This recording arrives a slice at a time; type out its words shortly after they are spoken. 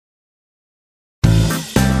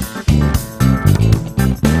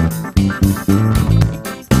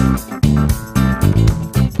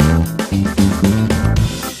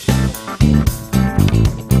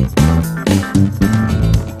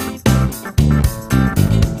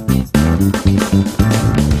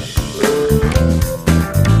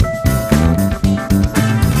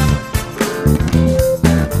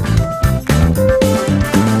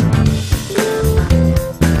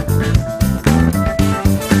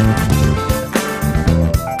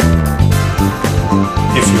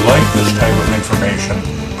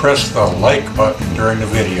press the like button during the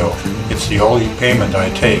video. It's the only payment I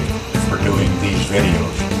take for doing these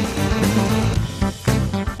videos.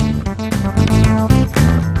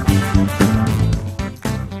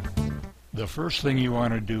 The first thing you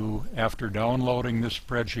want to do after downloading this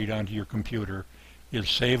spreadsheet onto your computer is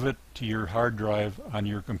save it to your hard drive on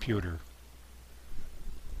your computer.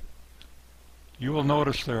 You will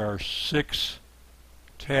notice there are 6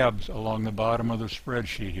 tabs along the bottom of the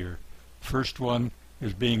spreadsheet here. First one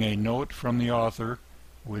is being a note from the author,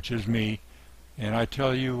 which is me, and I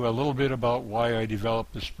tell you a little bit about why I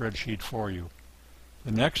developed the spreadsheet for you.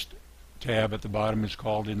 The next tab at the bottom is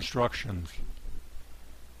called Instructions.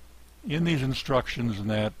 In these instructions and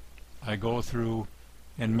that, I go through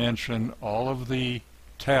and mention all of the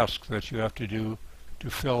tasks that you have to do to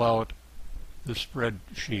fill out the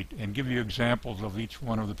spreadsheet and give you examples of each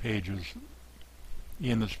one of the pages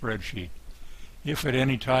in the spreadsheet. If at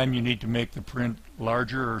any time you need to make the print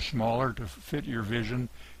larger or smaller to fit your vision,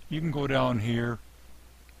 you can go down here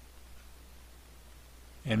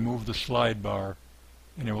and move the slide bar,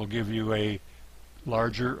 and it will give you a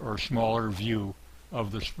larger or smaller view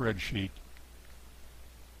of the spreadsheet.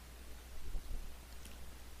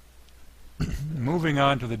 Moving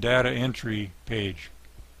on to the data entry page.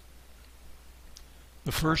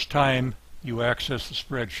 The first time you access the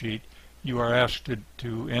spreadsheet, you are asked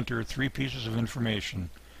to enter 3 pieces of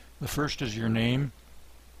information. The first is your name,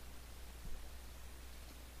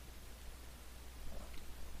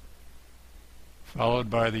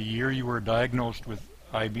 followed by the year you were diagnosed with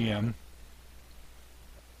IBM,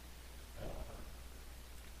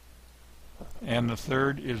 and the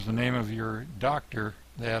third is the name of your doctor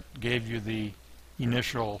that gave you the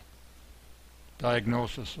initial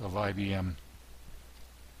diagnosis of IBM.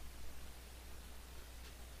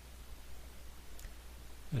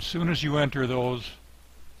 As soon as you enter those,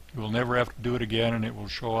 you will never have to do it again, and it will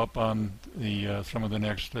show up on the some of the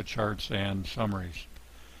next charts and summaries.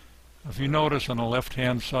 If you notice on the left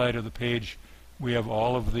hand side of the page, we have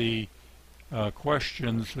all of the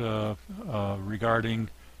questions regarding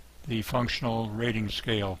the functional rating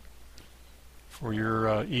scale for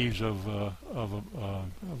your ease of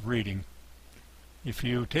reading. If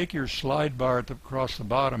you take your slide bar across the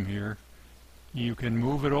bottom here, you can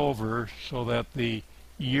move it over so that the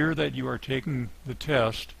year that you are taking the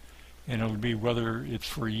test, and it'll be whether it's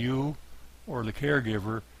for you or the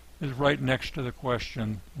caregiver, is right next to the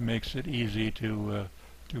question. It makes it easy to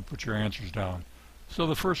put your answers down. So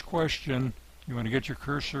the first question, you want to get your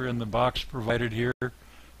cursor in the box provided here.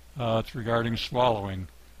 It's regarding swallowing.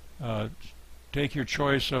 Take your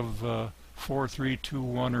choice of 4, 3, 2,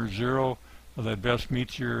 1, or 0 that best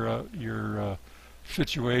meets your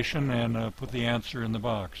situation, and put the answer in the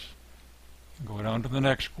box. Go down to the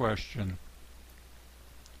next question.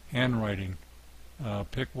 Handwriting.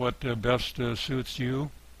 Pick what best suits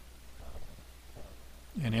you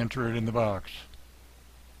and enter it in the box.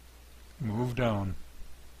 Move down.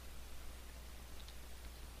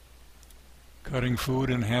 Cutting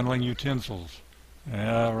food and handling utensils.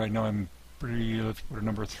 Right now I'm pretty, let's put a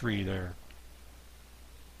number 3 there.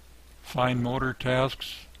 Fine motor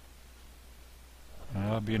tasks.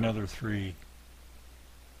 That'll be another 3.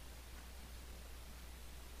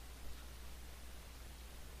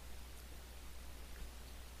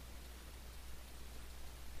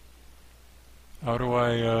 How do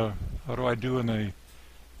I do in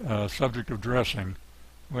the subject of dressing?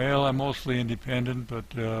 Well, I'm mostly independent, but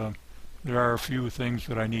there are a few things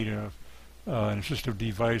that I need an assistive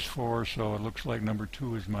device for, so it looks like number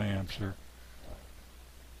 2 is my answer.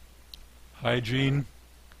 Hygiene.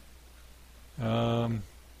 I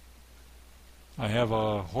have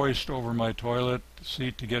a hoist over my toilet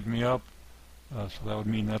seat to get me up, so that would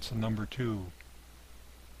mean that's a number 2.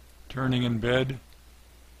 Turning in bed.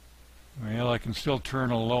 Well, I can still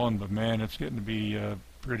turn alone, but man, it's getting to be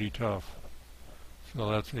pretty tough.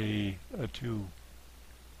 So that's a 2.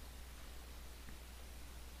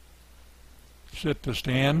 Sit to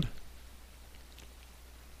stand.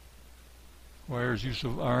 Requires use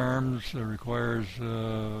of arms, requires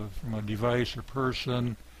from a device or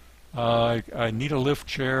person. I need a lift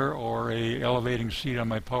chair or a elevating seat on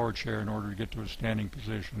my power chair in order to get to a standing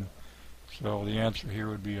position. So the answer here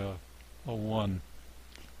would be a 1.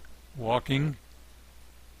 Walking.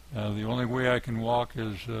 The only way I can walk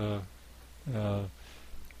is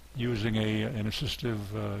using an assistive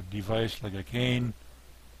device like a cane.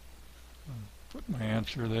 Put my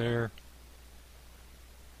answer there.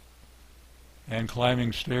 And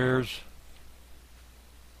climbing stairs.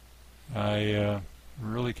 I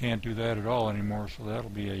really can't do that at all anymore, so that'll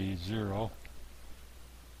be a 0.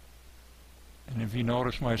 And if you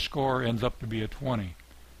notice, my score ends up to be a 20.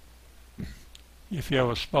 If you have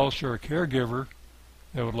a spouse or a caregiver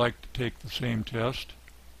that would like to take the same test,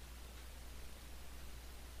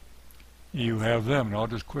 you have them. And I'll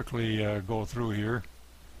just quickly go through here.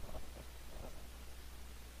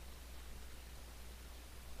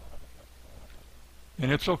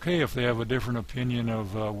 And it's okay if they have a different opinion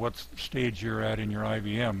of what stage you're at in your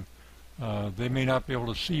IBM. They may not be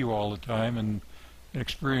able to see you all the time and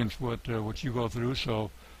experience what you go through,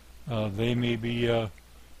 so they may be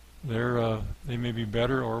they may be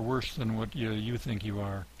better or worse than what you think you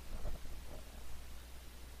are.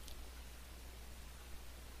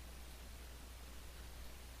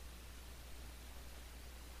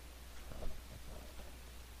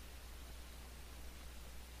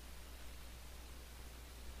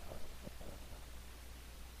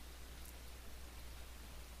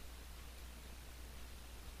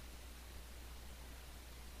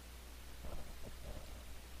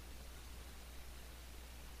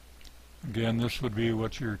 Again, this would be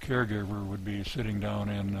what your caregiver would be sitting down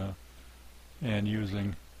and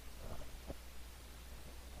using.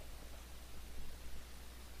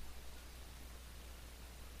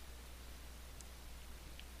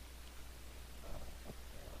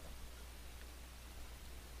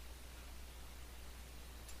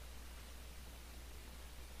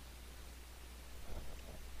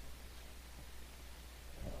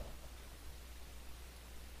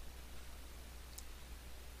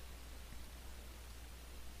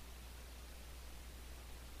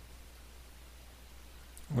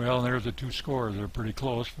 Well, there's the two scores. They're pretty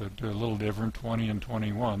close, but a little different, 20 and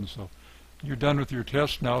 21. So you're done with your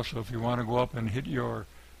test now, so if you want to go up and hit your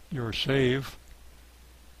save,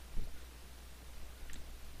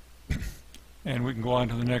 and we can go on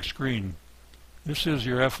to the next screen. This is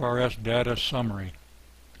your FRS data summary.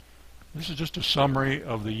 This is just a summary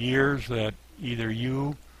of the years that either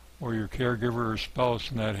you or your caregiver or spouse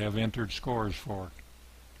that have entered scores for.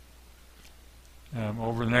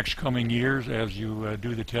 Over the next coming years, as you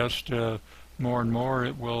do the test more and more,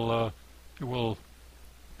 it will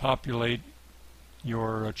populate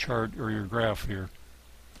your chart or your graph here.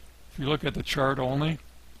 If you look at the chart only,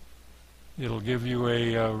 it'll give you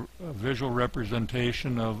a visual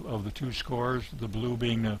representation of the two scores, the blue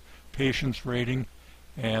being the patient's rating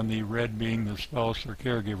and the red being the spouse or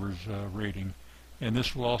caregiver's rating. And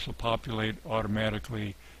this will also populate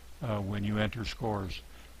automatically when you enter scores.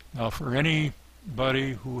 Now, for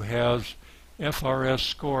anybody who has FRS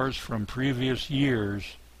scores from previous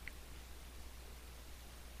years,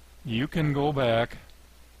 you can go back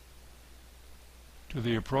to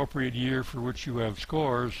the appropriate year for which you have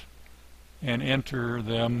scores and enter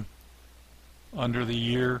them under the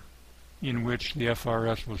year in which the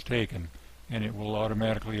FRS was taken, and it will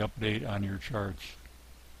automatically update on your charts.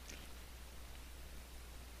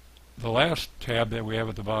 The last tab that we have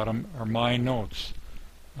at the bottom are My Notes.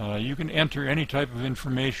 You can enter any type of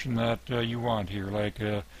information that you want here. Like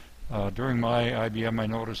during my IBM, I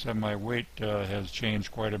noticed that my weight has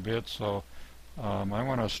changed quite a bit, so I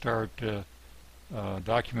want to start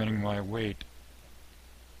documenting my weight.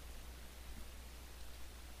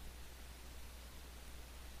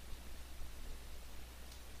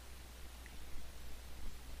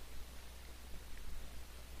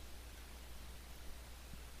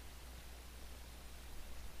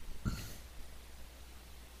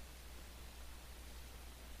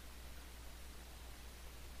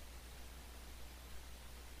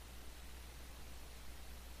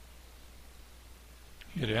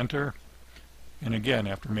 Hit enter, and again,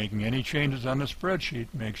 after making any changes on the spreadsheet,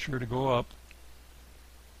 make sure to go up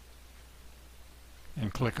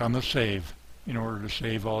and click on the save in order to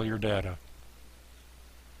save all your data.